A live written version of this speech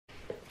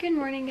Good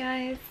morning,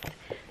 guys.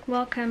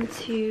 Welcome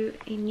to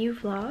a new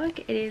vlog.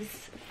 It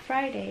is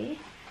Friday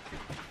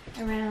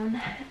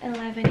around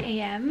 11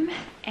 a.m.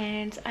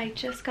 and I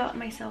just got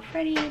myself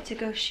ready to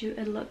go shoot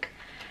a look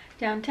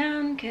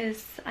downtown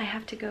because I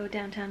have to go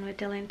downtown with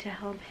Dylan to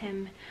help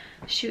him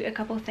shoot a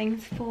couple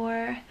things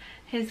for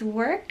his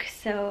work.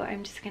 So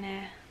I'm just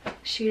gonna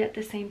shoot at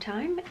the same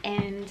time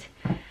and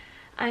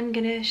I'm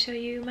gonna show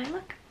you my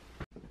look.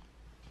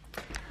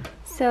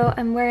 So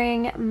I'm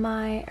wearing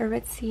my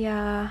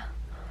Aritzia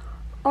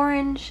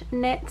orange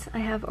knit. I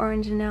have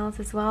orange nails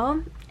as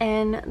well,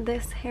 and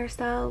this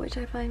hairstyle, which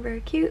I find very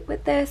cute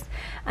with this.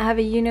 I have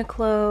a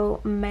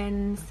Uniqlo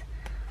men's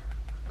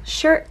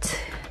shirt,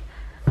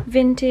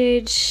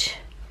 vintage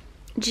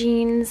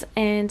jeans,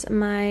 and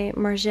my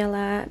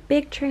Margiela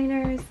big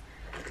trainers.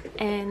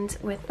 And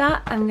with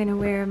that, I'm gonna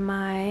wear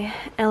my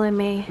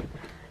LMA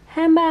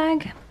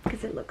handbag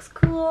because it looks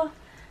cool.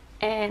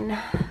 And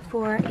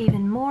for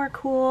even more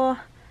cool,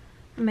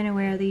 I'm gonna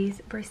wear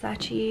these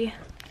Versace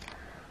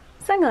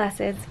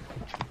sunglasses.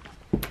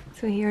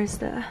 So here's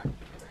the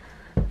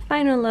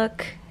final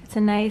look. It's a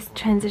nice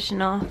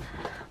transitional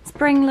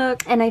spring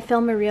look, and I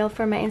filmed a reel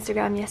for my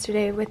Instagram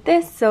yesterday with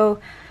this, so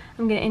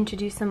I'm gonna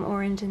introduce some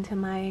orange into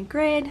my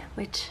grid,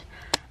 which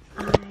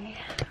I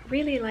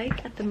really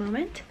like at the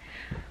moment.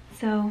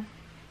 So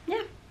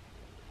yeah,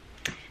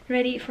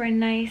 ready for a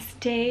nice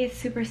day. It's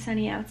super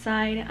sunny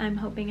outside. I'm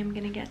hoping I'm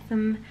gonna get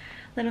some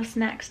little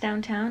snacks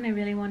downtown. I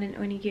really want an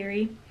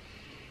onigiri,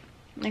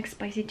 like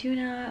spicy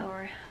tuna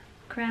or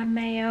crab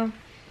mayo,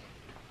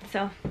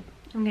 so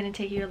I'm gonna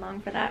take you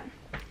along for that.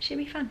 Should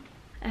be fun.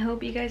 I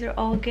hope you guys are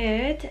all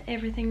good.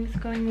 Everything's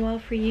going well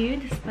for you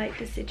despite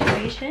the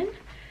situation.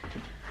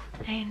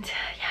 And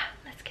yeah,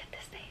 let's get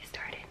this day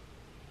started.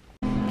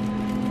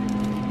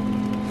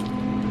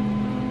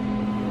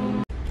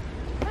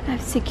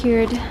 I've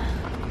secured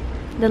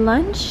the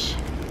lunch.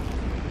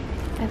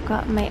 I've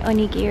got my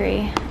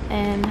onigiri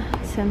and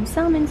some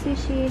salmon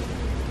sushi,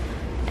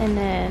 and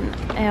then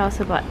I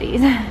also bought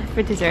these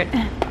for dessert.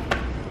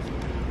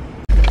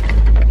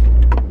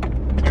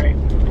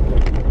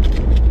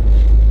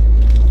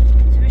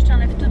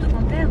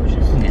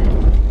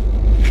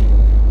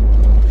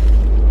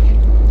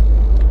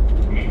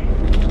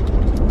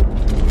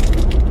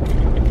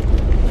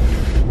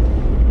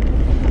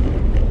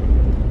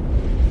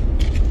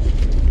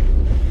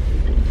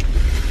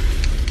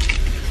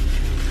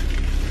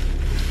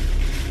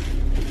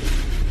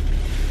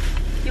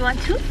 You want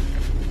two?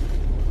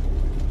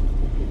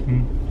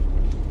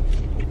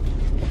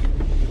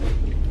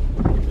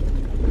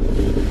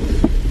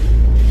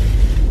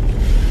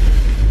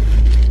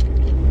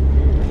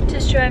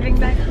 Just driving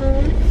back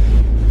home.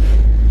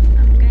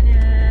 I'm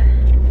gonna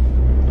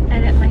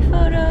edit my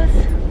photos.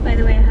 By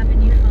the way, I have a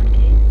new phone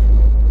case.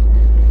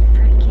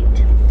 Very cute.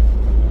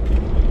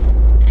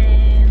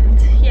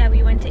 And yeah,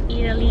 we went to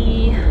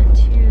Italy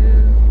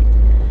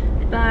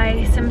to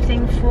buy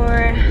something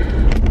for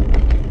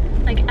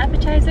like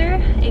appetizer,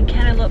 a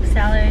cantaloupe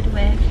salad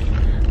with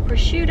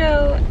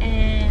prosciutto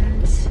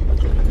and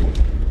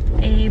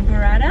a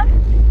burrata,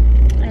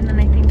 and then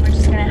I think we're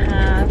just gonna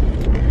have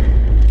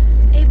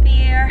a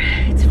beer.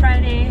 It's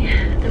Friday,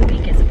 the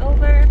week is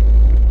over,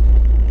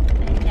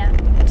 and yeah,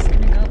 I'm just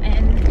gonna go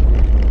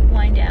and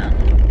wind down.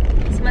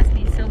 This must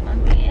be so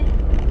bumpy, eh?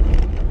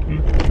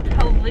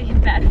 Probably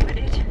bad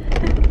footage.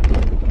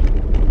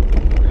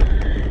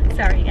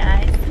 Sorry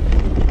guys.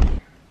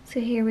 So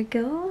here we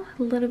go,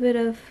 a little bit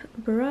of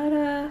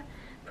burrata,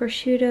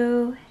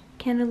 prosciutto,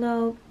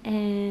 cantaloupe,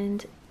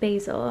 and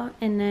basil.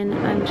 And then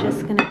I'm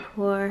just gonna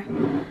pour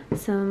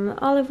some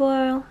olive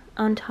oil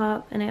on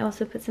top, and I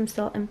also put some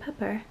salt and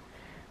pepper.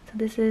 So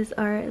this is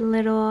our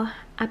little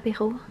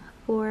apéro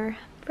for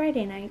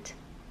Friday night.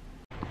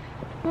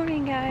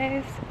 Morning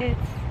guys,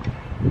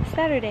 it's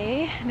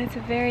Saturday and it's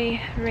a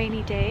very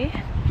rainy day.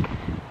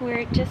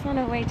 We're just on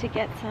our way to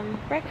get some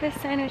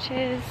breakfast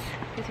sandwiches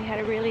because we had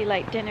a really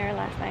light dinner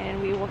last night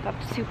and we woke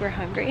up super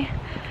hungry.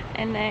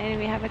 And then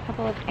we have a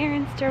couple of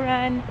errands to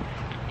run,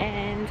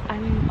 and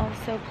I'm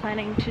also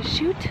planning to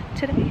shoot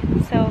today.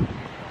 So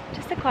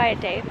just a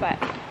quiet day,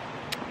 but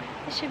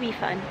it should be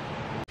fun.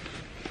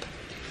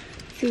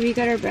 So we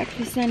got our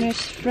breakfast sandwich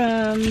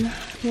from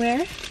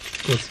where?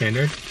 Gold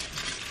Standard.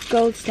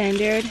 Gold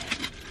Standard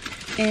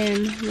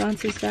in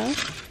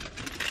Roncesvalles.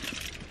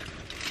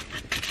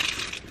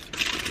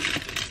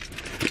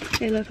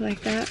 They look like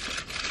that.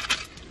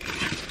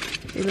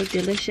 They look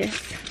delicious.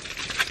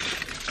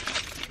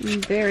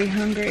 I'm very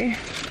hungry.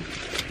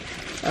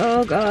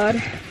 Oh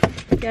god.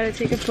 Gotta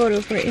take a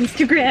photo for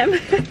Instagram.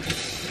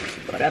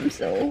 But I'm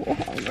so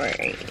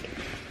hungry.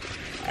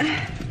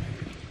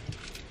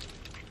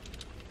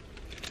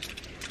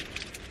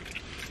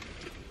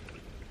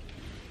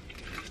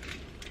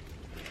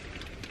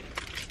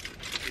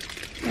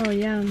 Oh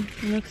yum.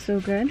 It looks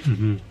so good.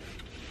 Mm-hmm.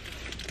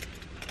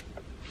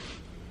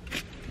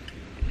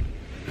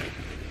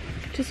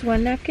 Just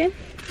one napkin?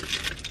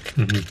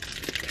 Mm-hmm.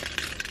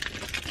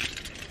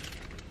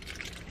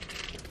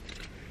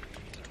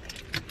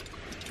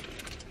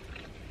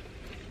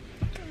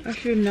 I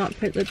should not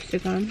put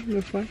lipstick on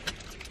before.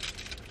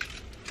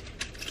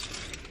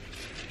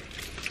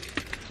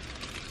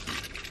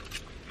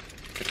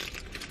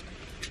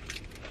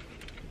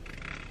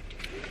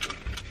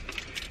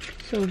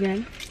 So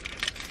good.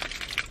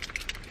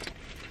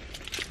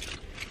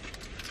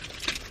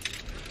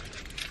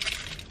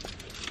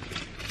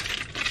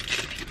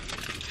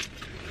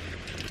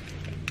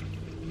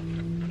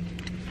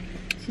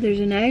 So there's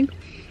an egg,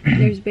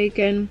 there's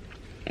bacon,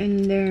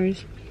 and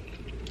there's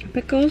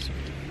pickles,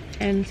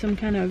 and some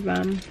kind of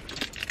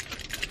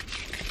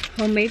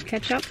homemade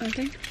ketchup, I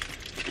think.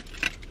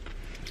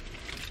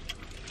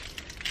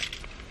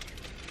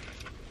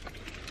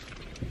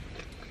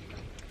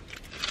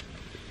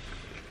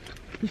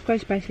 It's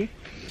quite spicy.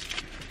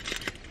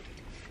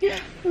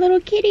 Little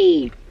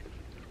kitty!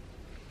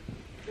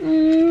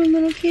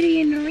 Little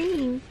kitty in the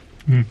rain.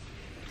 Mm.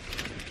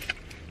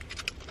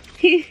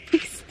 He's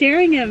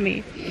staring at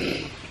me.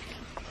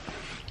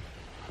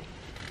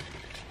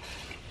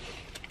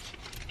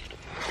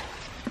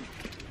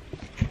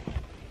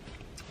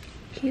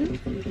 Cute.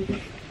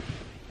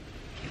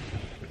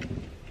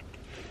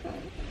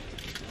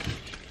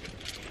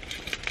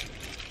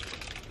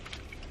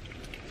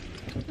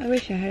 I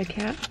wish I had a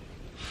cat.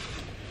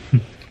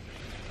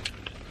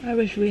 I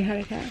wish we had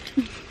a cat.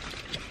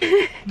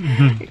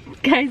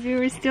 Guys, we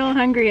were still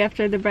hungry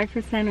after the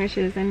breakfast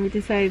sandwiches and we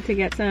decided to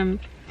get some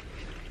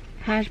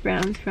hash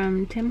browns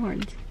from Tim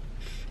Hortons.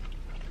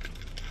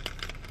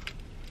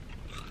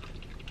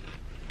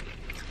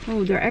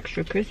 Oh, they're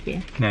extra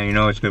crispy. Now you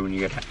know it's good when you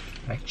get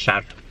like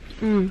shot.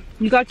 You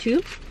got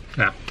two?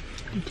 No.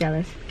 I'm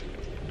jealous.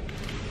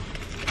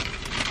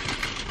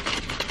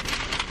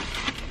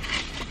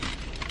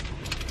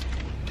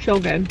 So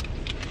good.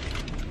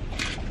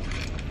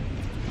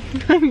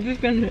 I'm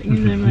just gonna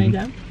eat them like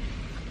that.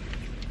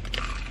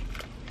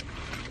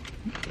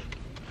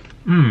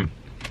 Mmm.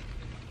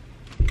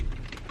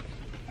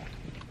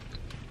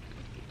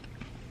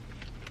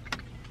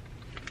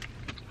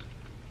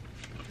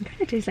 It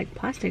kind of tastes like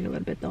plastic a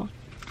little bit though.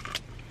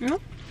 No?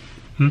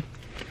 Hmm?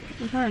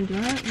 What kind do I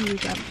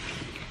use that?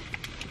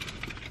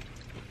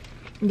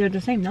 They're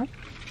the same, no?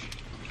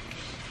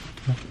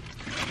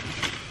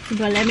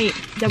 But let me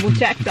double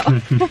check though.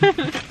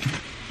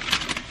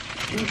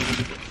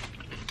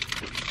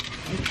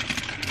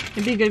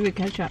 It'd be good with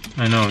ketchup.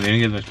 I know, they didn't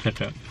give us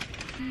ketchup.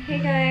 Hey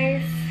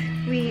guys,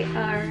 we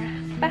are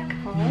back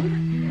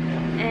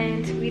home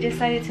and we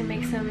decided to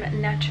make some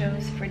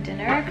nachos for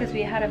dinner because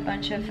we had a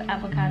bunch of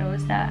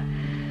avocados that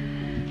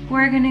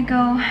were gonna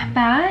go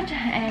bad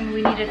and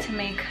we needed to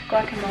make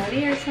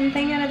guacamole or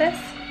something out of this.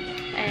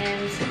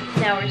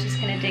 And now we're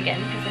just gonna dig in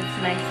because it's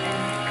nice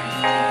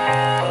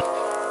and crispy.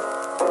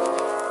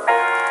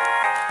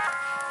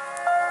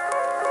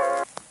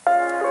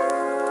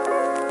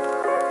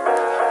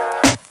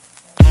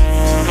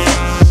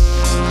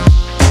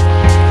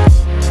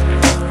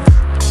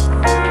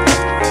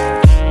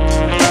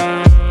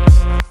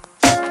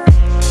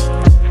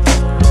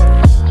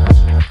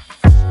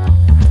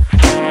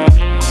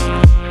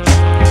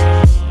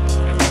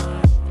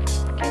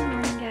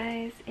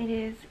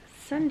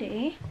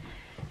 Sunday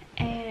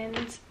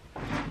and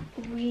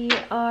we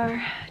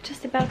are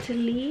just about to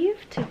leave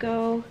to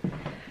go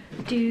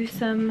do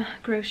some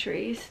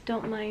groceries.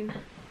 Don't mind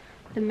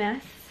the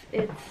mess,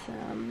 it's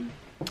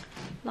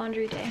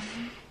laundry day.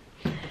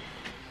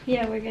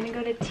 Yeah, we're gonna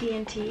go to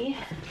T&T,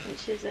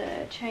 which is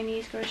a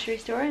Chinese grocery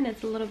store, and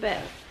it's a little bit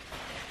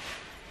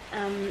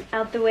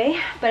out the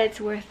way, but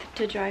it's worth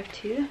to drive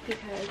to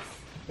because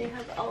they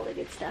have all the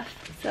good stuff.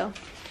 So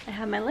I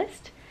have my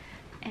list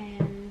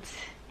and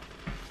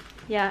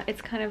yeah,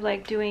 it's kind of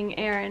like doing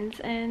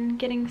errands and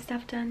getting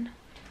stuff done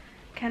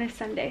kind of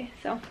Sunday.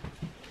 So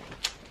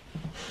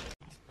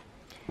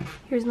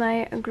here's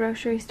my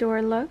grocery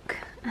store look.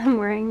 I'm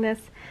wearing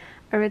this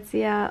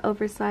Aritzia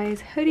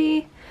oversized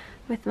hoodie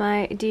with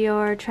my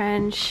Dior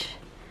trench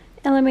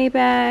LMA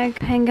bag,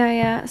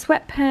 Pangaya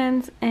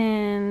sweatpants,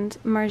 and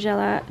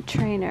Margiela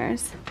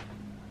trainers.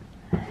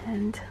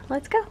 And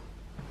let's go.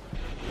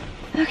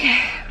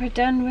 Okay, we're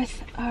done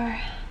with our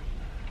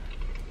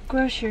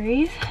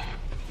groceries.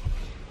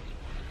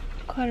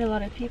 Quite a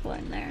lot of people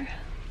in there.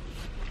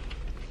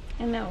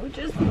 And now we're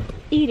just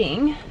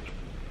eating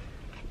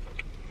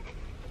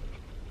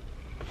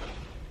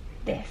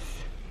this.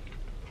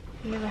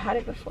 I've never had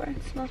it before.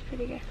 It smells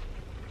pretty good.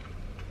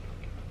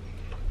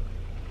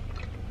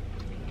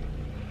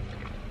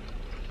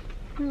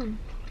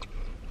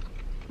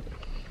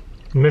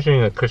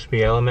 Missing a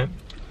crispy element.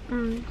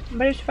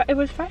 But it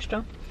was fresh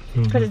though,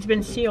 because it's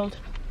been sealed.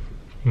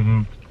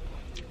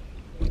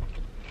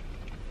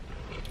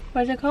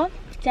 What is it called?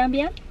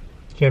 Jianbian?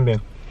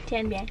 Jianbian.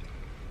 Jianbian.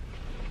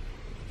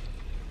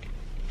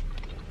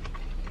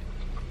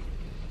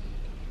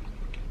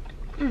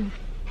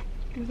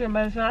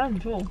 But it's not in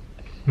dough.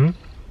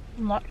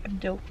 Not in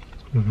dough.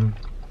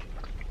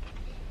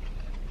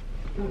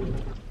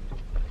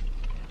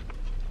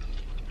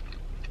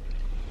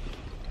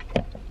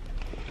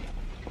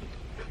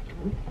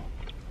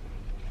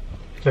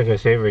 It's like a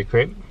savory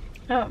crepe.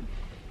 Oh.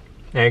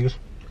 Eggs,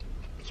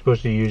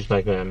 supposed to use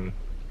like I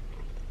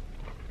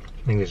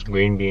think this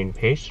green bean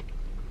paste.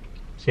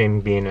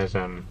 Same bean as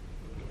the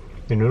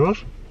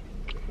noodles.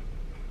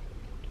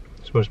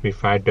 It's supposed to be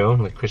fried dough,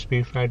 like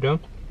crispy fried dough.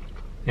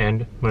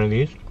 And one of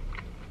these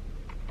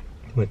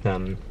with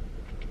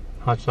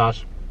hot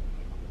sauce,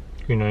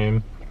 green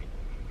onion,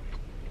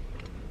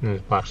 and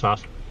there's black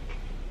sauce.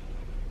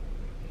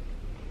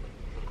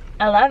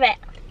 I love it.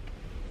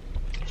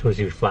 It's supposed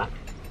to be flat.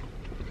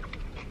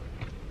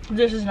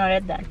 This is not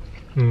it then.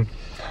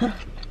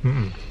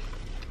 Mm-mm.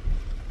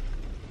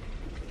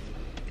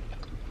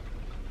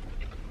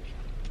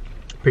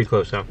 Pretty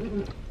close though.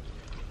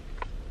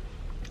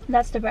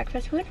 That's the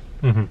breakfast food?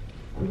 Mm-hmm.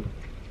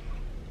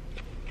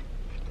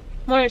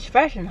 When it's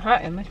fresh and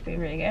hot, it must be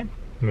really good.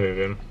 Very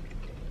good.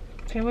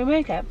 Can we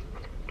make it?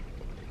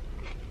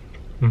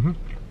 Mm-hmm.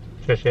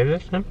 Should I save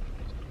this then?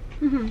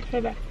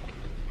 Save it.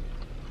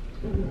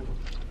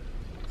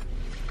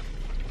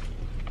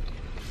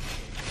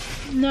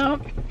 No.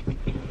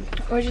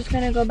 We're just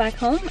gonna go back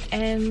home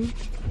and...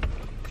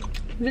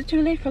 Is it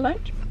too late for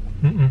lunch?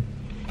 Mm-mm.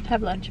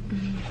 Have lunch.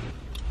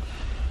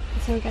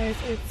 So guys,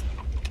 it's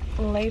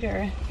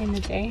later in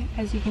the day,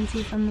 as you can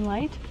see from the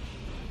light.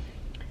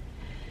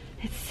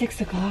 It's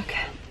 6 o'clock.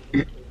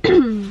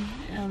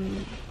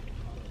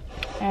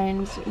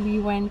 And we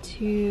went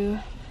to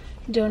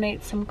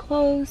donate some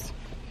clothes,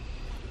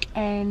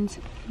 and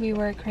we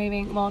were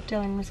craving, well,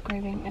 Dylan was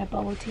craving a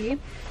bubble tea,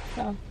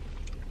 so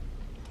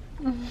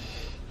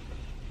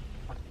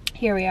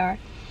here we are.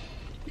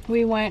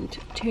 We went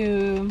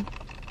to,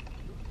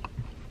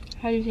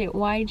 how do you say it,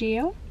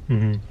 YGO?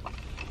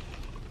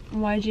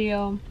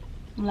 YGO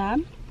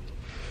lab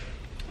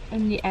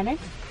in the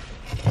annex.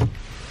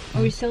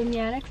 Are we still in the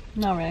annex?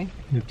 Not really.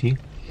 UT.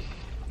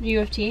 U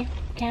of T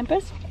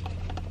campus.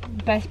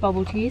 Best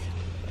bubble teas.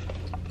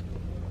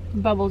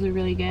 Bubbles are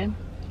really good.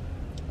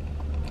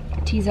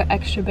 Teas are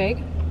extra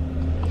big.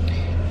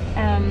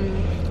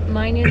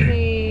 Mine is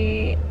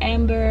a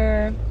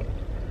amber,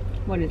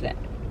 what is it?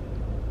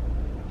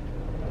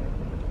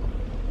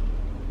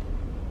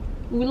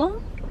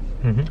 Oolong?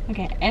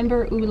 Okay,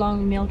 amber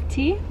oolong milk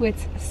tea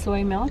with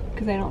soy milk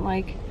because I don't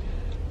like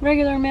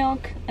regular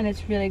milk, and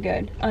it's really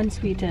good.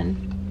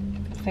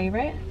 Unsweetened.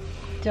 Favorite.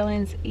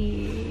 Dylan's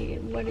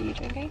what are you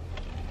drinking?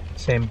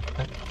 Same.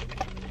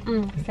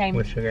 Same.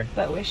 With sugar.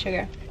 But with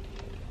sugar.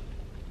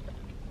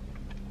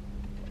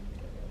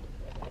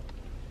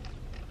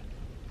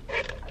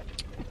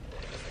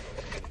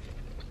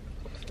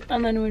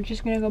 And then we're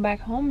just gonna go back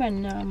home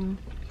and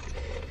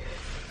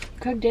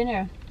cook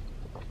dinner.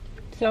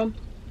 So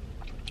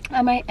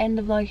I might end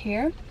the vlog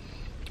here,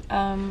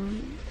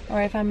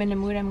 or if I'm in the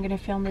mood I'm gonna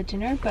film the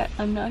dinner, but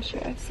I'm not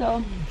sure.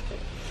 So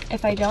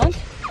if I don't,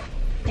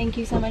 thank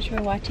you so much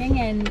for watching,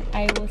 and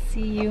I will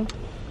see you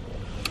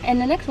in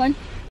the next one.